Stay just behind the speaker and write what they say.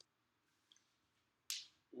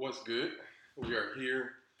What's good? We are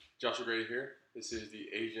here. Joshua Grady here. This is the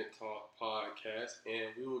Agent Talk podcast,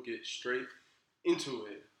 and we will get straight into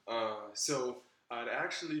it. I'd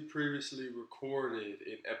actually previously recorded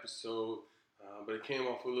an episode, but it came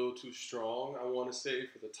off a little too strong, I want to say,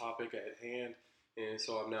 for the topic at hand. And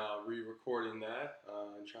so I'm now re-recording that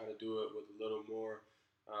and trying to do it with a little more,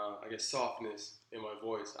 softness in my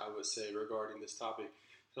voice, I would say, regarding this topic.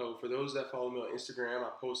 So for those that follow me on Instagram, I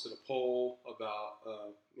posted a poll about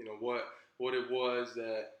what it was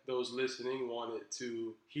that those listening wanted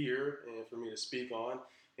to hear and for me to speak on,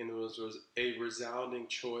 and it was a resounding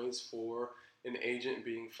choice for an agent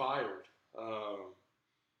being fired.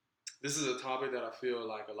 This is a topic that I feel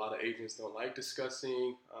like a lot of agents don't like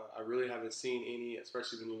discussing. I really haven't seen any,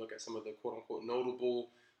 especially when you look at some of the quote unquote notable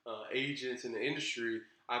agents in the industry.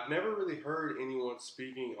 I've never really heard anyone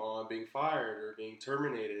speaking on being fired or being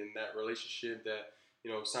terminated in that relationship that,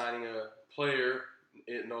 signing a player,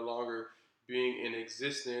 it no longer being in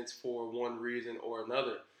existence for one reason or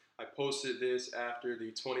another. I posted this after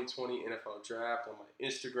the 2020 NFL Draft on my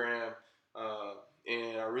Instagram.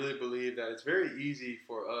 And I really believe that it's very easy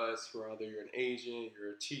for us, whether you're an agent,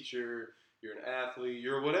 you're a teacher, you're an athlete,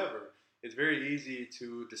 you're whatever. It's very easy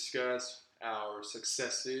to discuss our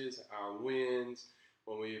successes, our wins,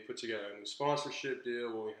 when we put together a new sponsorship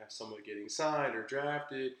deal, when we have someone getting signed or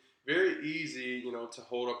drafted. Very easy, to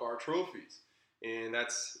hold up our trophies. And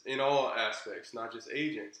that's in all aspects, not just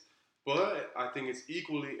agents. But I think it's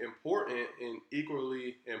equally important and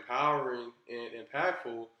equally empowering and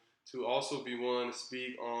impactful to also be willing to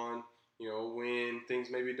speak on, when things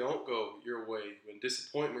maybe don't go your way, when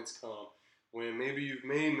disappointments come, when maybe you've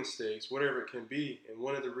made mistakes, whatever it can be. And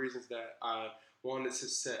one of the reasons that I wanted to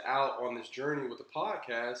set out on this journey with the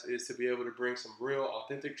podcast is to be able to bring some real,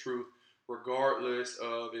 authentic truth, regardless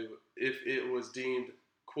of if it was deemed,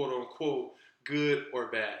 quote unquote, good or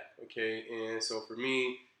bad. Okay, and so for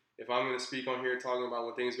me, if I'm going to speak on here talking about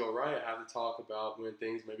when things go right, I have to talk about when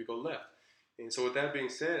things maybe go left. And so with that being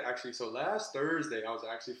said, so last Thursday, I was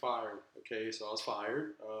actually fired. Okay, so I was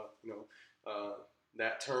fired.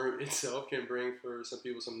 That term itself can bring for some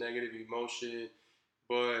people some negative emotion,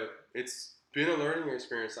 but it's been a learning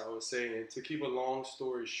experience, I would say. And to keep a long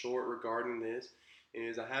story short regarding this,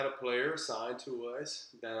 is I had a player signed to us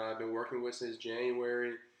that I've been working with since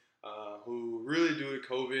January, who really, due to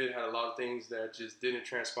COVID, had a lot of things that just didn't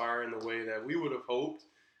transpire in the way that we would have hoped.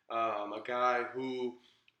 A guy who,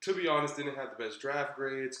 to be honest, didn't have the best draft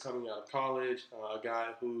grades coming out of college. A guy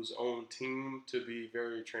whose own team, to be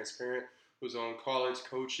very transparent, whose own college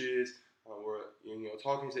coaches were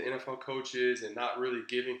talking to NFL coaches and not really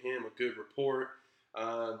giving him a good report.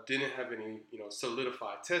 Didn't have any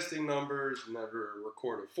solidified testing numbers. Never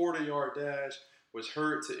recorded 40-yard dash. Was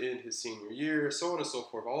hurt to end his senior year. So on and so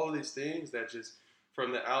forth. All of these things that just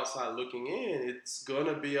from the outside looking in, it's going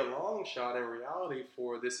to be a long shot in reality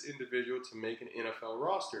for this individual to make an NFL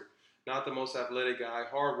roster. Not the most athletic guy,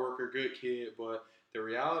 hard worker, good kid, but the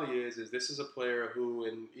reality is this is a player who,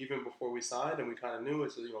 and even before we signed him, we kind of knew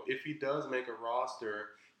it. So, if he does make a roster,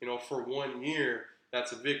 for 1 year,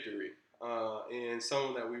 that's a victory. And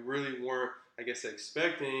someone that we really weren't,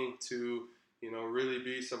 expecting to, really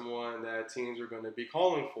be someone that teams are going to be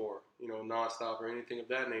calling for, nonstop or anything of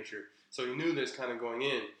that nature. So he knew this kind of going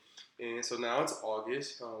in. And so now it's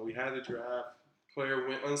August. We had the draft. Player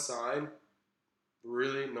went unsigned.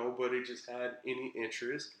 Really, nobody just had any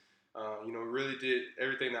interest. Really did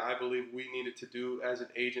everything that I believe we needed to do as an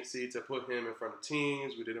agency to put him in front of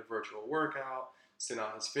teams. We did a virtual workout, sent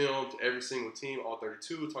out his film to every single team, all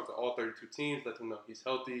 32, talked to all 32 teams, let them know he's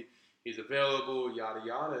healthy, he's available, yada,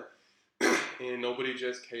 yada. And nobody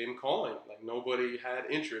just came calling. Like, nobody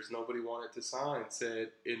had interest. Nobody wanted to sign said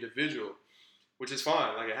individual, which is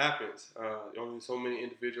fine. Like, it happens. Only so many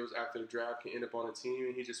individuals after the draft can end up on a team,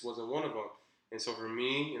 and he just wasn't one of them. And so for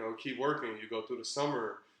me, keep working. You go through the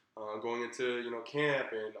summer, going into, camp,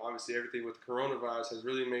 and obviously everything with coronavirus has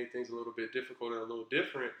really made things a little bit difficult and a little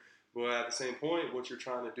different. But at the same point, what you're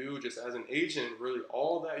trying to do just as an agent, really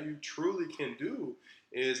all that you truly can do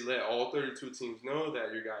is let all 32 teams know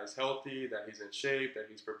that your guy is healthy, that he's in shape, that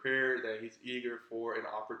he's prepared, that he's eager for an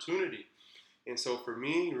opportunity. And so for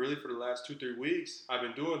me, really for the last 2-3 weeks, I've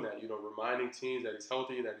been doing that, reminding teams that he's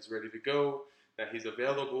healthy, that he's ready to go, that he's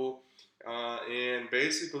available. And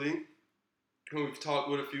basically, we've talked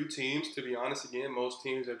with a few teams. To be honest, again, most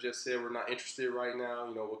teams have just said we're not interested right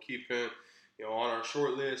now. We'll keep him, on our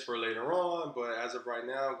short list for later on. But as of right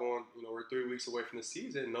now, we're 3 weeks away from the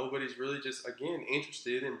season. Nobody's really just, again,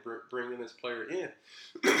 interested in bringing this player in.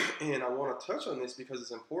 And I want to touch on this because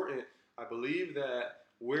it's important. I believe that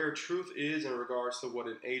where truth is in regards to what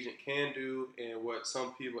an agent can do and what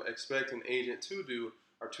some people expect an agent to do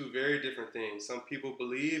are two very different things. Some people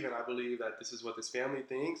believe, and I believe that this is what this family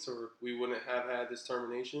thinks, or we wouldn't have had this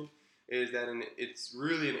termination, is that it's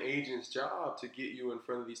really an agent's job to get you in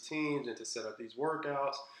front of these teams and to set up these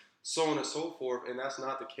workouts, so on and so forth. And that's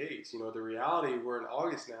not the case. The reality, we're in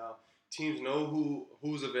August now. Teams know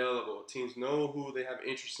who's available. Teams know who they have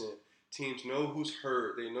interest in. Teams know who's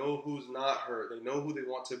hurt. They know who's not hurt. They know who they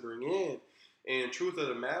want to bring in. And truth of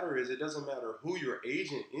the matter is, it doesn't matter who your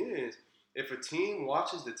agent is. If a team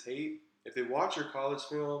watches the tape, if they watch your college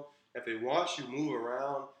film, if they watch you move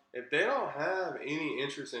around, if they don't have any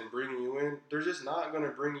interest in bringing you in, they're just not going to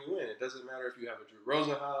bring you in. It doesn't matter if you have a Drew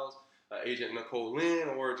Rosenhaus, Agent Nicole Lynn,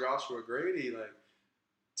 or Joshua Grady. Like,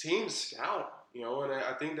 teams scout, and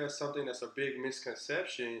I think that's something that's a big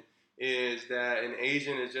misconception, is that an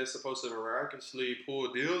agent is just supposed to miraculously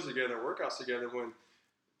pull deals together, workouts together, when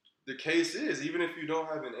the case is, even if you don't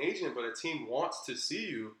have an agent, but a team wants to see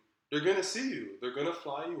you, they're going to see you. They're going to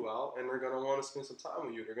fly you out, and they're going to want to spend some time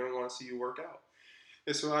with you. They're going to want to see you work out.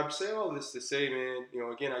 And so I say all this to say, man,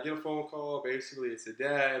 again, I get a phone call. Basically, it's a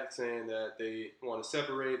dad saying that they want to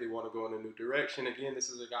separate. They want to go in a new direction. Again, this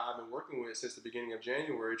is a guy I've been working with since the beginning of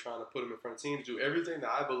January, trying to put him in front of teams, do everything that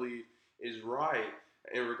I believe is right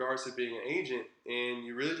in regards to being an agent. And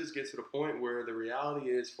you really just get to the point where the reality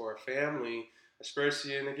is, for a family,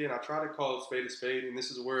 especially, and again, I try to call a spade, and this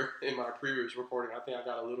is where in my previous recording, I think I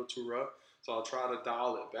got a little too rough. So I'll try to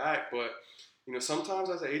dial it back. But sometimes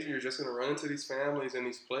as an agent, you're just going to run into these families and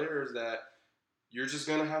these players that you're just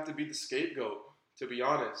going to have to be the scapegoat, to be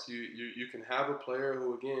honest. You can have a player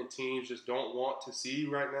who, again, teams just don't want to see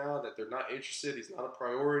right now, that they're not interested, he's not a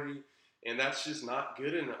priority, and that's just not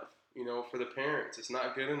good enough, for the parents. It's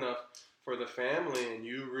not good enough for the family, and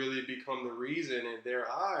you really become the reason in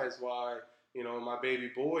their eyes why, my baby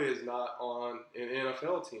boy is not on an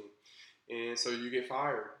NFL team. And so you get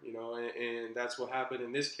fired, and that's what happened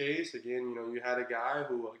in this case. Again, you had a guy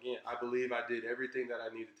who, again, I believe I did everything that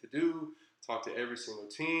I needed to do, talk to every single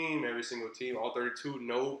team, all 32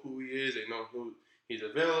 know who he is, they know who he's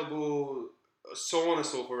available, so on and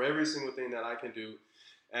so forth, every single thing that I can do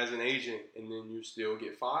as an agent, and then you still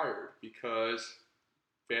get fired because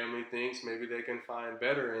family thinks maybe they can find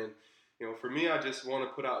better. And for me, I just want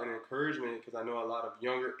to put out an encouragement, because I know a lot of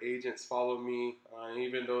younger agents follow me,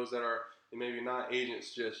 even those that are maybe not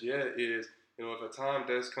agents just yet, is, if a time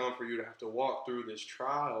does come for you to have to walk through this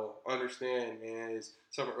trial, understand, man, is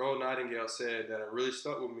something Earl Nightingale said that really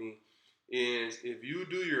stuck with me, is if you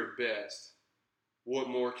do your best, what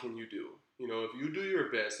more can you do? If you do your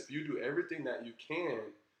best, if you do everything that you can,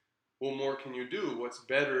 what more can you do? What's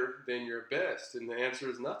better than your best? And the answer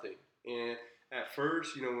is nothing. And at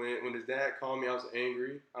first, when his dad called me, I was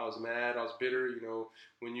angry, I was mad, I was bitter.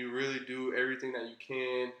 When you really do everything that you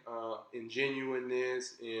can in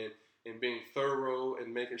genuineness and being thorough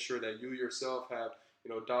and making sure that you yourself have,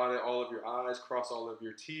 dotted all of your I's, crossed all of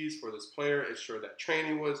your T's for this player, ensure that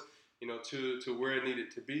training was, to where it needed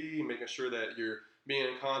to be, making sure that you're being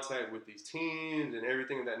in contact with these teams and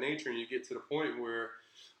everything of that nature, and you get to the point where,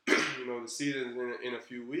 the season's in a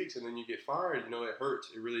few weeks, and then you get fired, it hurts.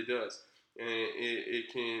 It really does. And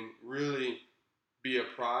it can really be a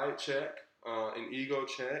pride check, an ego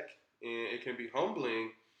check, and it can be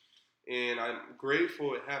humbling. And I'm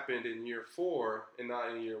grateful it happened in year 4 and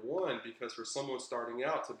not in year 1, because for someone starting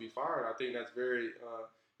out to be fired, I think that's very,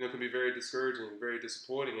 can be very discouraging, very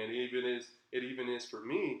disappointing, and it even is for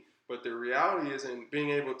me. But the reality is, in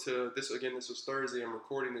being able to, this was Thursday, I'm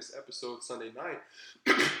recording this episode Sunday night.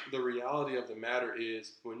 The reality of the matter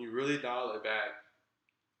is, when you really dial it back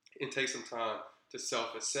and take some time to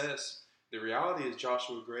self-assess, the reality is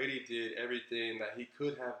Joshua Grady did everything that he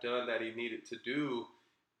could have done, that he needed to do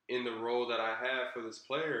in the role that I have for this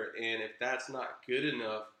player. And if that's not good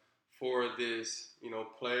enough for this,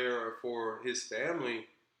 player, or for his family,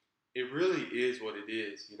 it really is what it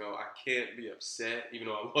is. I can't be upset, even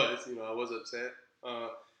though I was upset.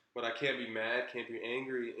 But I can't be mad, can't be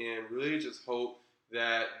angry, and really just hope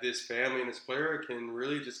that this family and this player can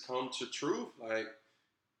really just come to truth. Like,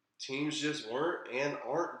 teams just weren't and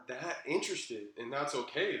aren't that interested, and that's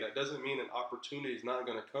okay. That doesn't mean an opportunity is not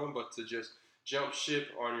going to come, but to just jump ship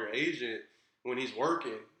on your agent when he's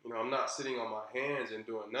working. I'm not sitting on my hands and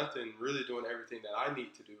doing nothing, really doing everything that I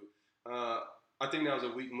need to do. I think that was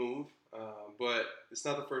a weak move, but it's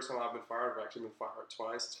not the first time I've been fired. I've actually been fired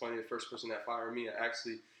twice. It's funny, the first person that fired me, I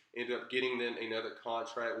actually ended up getting them another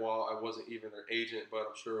contract while I wasn't even their agent, but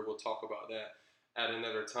I'm sure we'll talk about that at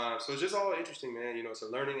another time. So it's just all interesting, man. It's a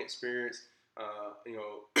learning experience.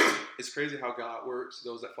 It's crazy how God works.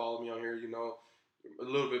 Those that follow me on here, a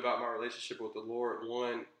little bit about my relationship with the Lord.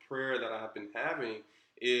 One prayer that I've been having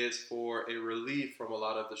is for a relief from a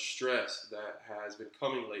lot of the stress that has been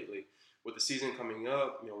coming lately. With the season coming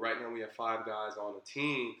up, right now we have 5 guys on the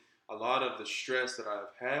team. A lot of the stress that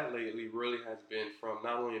I've had lately really has been from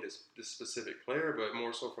not only this specific player, but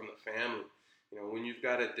more so from the family. When you've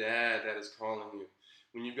got a dad that is calling you,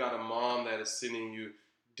 when you've got a mom that is sending you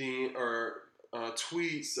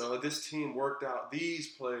tweets, this team worked out these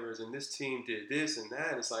players and this team did this and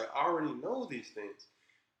that. It's like, I already know these things,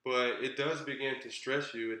 but it does begin to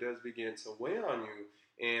stress you. It does begin to weigh on you.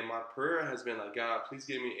 And my prayer has been like, God, please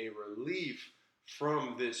give me a relief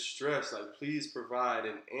from this stress. Like, please provide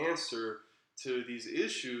an answer to these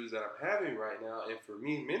issues that I'm having right now. And for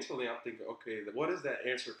me, mentally, I'm thinking, okay, what does that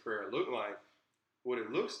answer prayer look like? What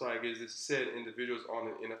it looks like is it said individuals on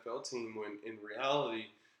an NFL team, when in reality,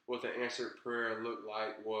 what the answered prayer looked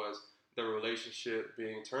like was the relationship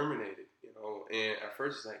being terminated. And at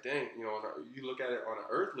first it's like, dang, you look at it on an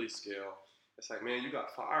earthly scale, it's like, man, you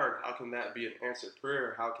got fired. How can that be an answered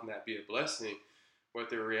prayer? How can that be a blessing? But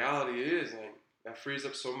the reality is, like, that frees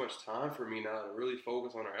up so much time for me now to really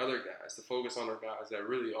focus on our other guys, to focus on our guys that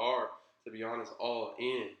really are, to be honest, all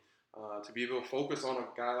in. To be able to focus on a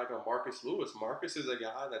guy like a Marcus Lewis. Marcus is a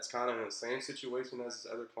guy that's kind of in the same situation as his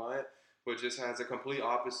other client, but just has a complete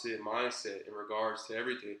opposite mindset in regards to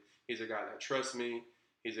everything. He's a guy that trusts me.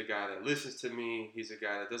 He's a guy that listens to me. He's a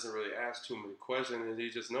guy that doesn't really ask too many questions, and he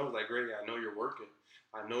just knows, like, Greg, I know you're working.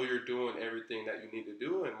 I know you're doing everything that you need to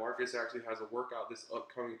do, and Marcus actually has a workout this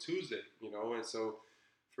upcoming Tuesday, and so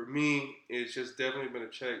for me, it's just definitely been a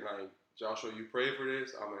check. Like, Joshua, you pray for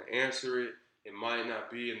this, I'm going to answer it. It might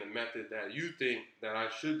not be in the method that you think that I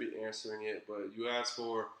should be answering it, but you asked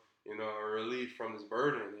for, a relief from this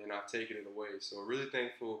burden, and I've taken it away. So really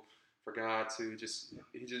thankful for God to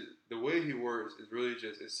the way He works is really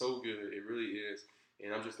it's so good. It really is,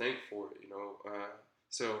 and I'm just thankful for it.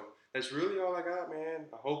 So that's really all I got, man.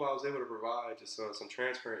 I hope I was able to provide just some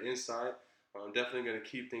transparent insight. I'm definitely going to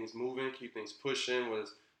keep things moving, keep things pushing.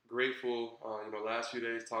 Was grateful, last few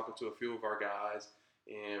days talking to a few of our guys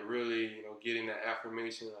and really, getting that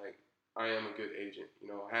affirmation like I am a good agent.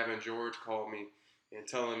 Having George call me and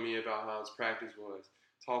telling me about how his practice was,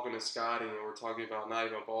 talking to Scotty and we're talking about not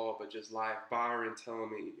even ball but just life. Byron telling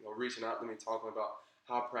me, reaching out to me, talking about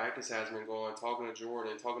how practice has been going, talking to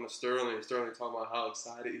Jordan, talking to Sterling talking about how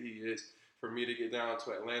excited he is for me to get down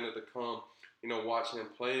to Atlanta to come, watch him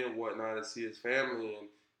play and whatnot and see his family and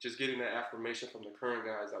just getting that affirmation from the current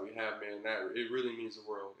guys that we have, man, that it really means the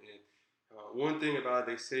world. And one thing about it,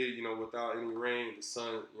 they say, without any rain, the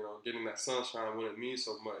sun, getting that sunshine wouldn't mean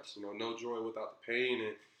so much. No joy without the pain,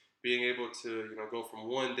 and being able to, go from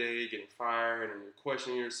one day getting fired and you're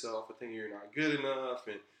questioning yourself and thinking you're not good enough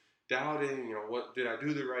and doubting, what did I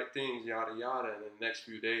do the right things, yada yada. And then the next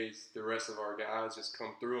few days, the rest of our guys just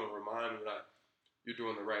come through and remind me like you're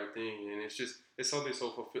doing the right thing, and it's something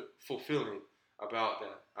so fulfilling about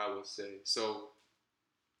that, I would say. So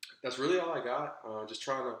that's really all I got. Just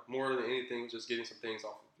trying to, more than anything, just getting some things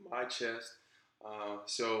off of my chest.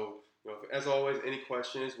 So, as always, any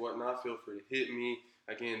questions, whatnot, feel free to hit me.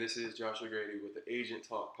 Again, this is Joshua Grady with the Agent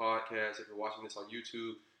Talk Podcast. If you're watching this on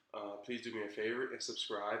YouTube, please do me a favor and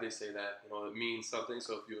subscribe. They say that, it means something.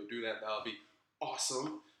 So if you'll do that, that'll be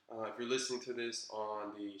awesome. If you're listening to this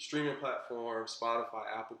on the streaming platform, Spotify,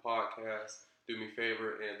 Apple Podcasts, do me a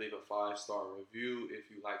favor and leave a 5-star review.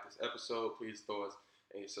 If you like this episode, please throw us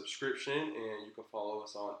a subscription, and you can follow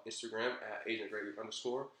us on Instagram at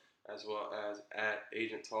 @agentgrady_, as well as at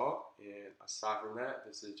Agent Talk. And aside from that,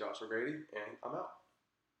 this is Joshua Grady, and I'm out.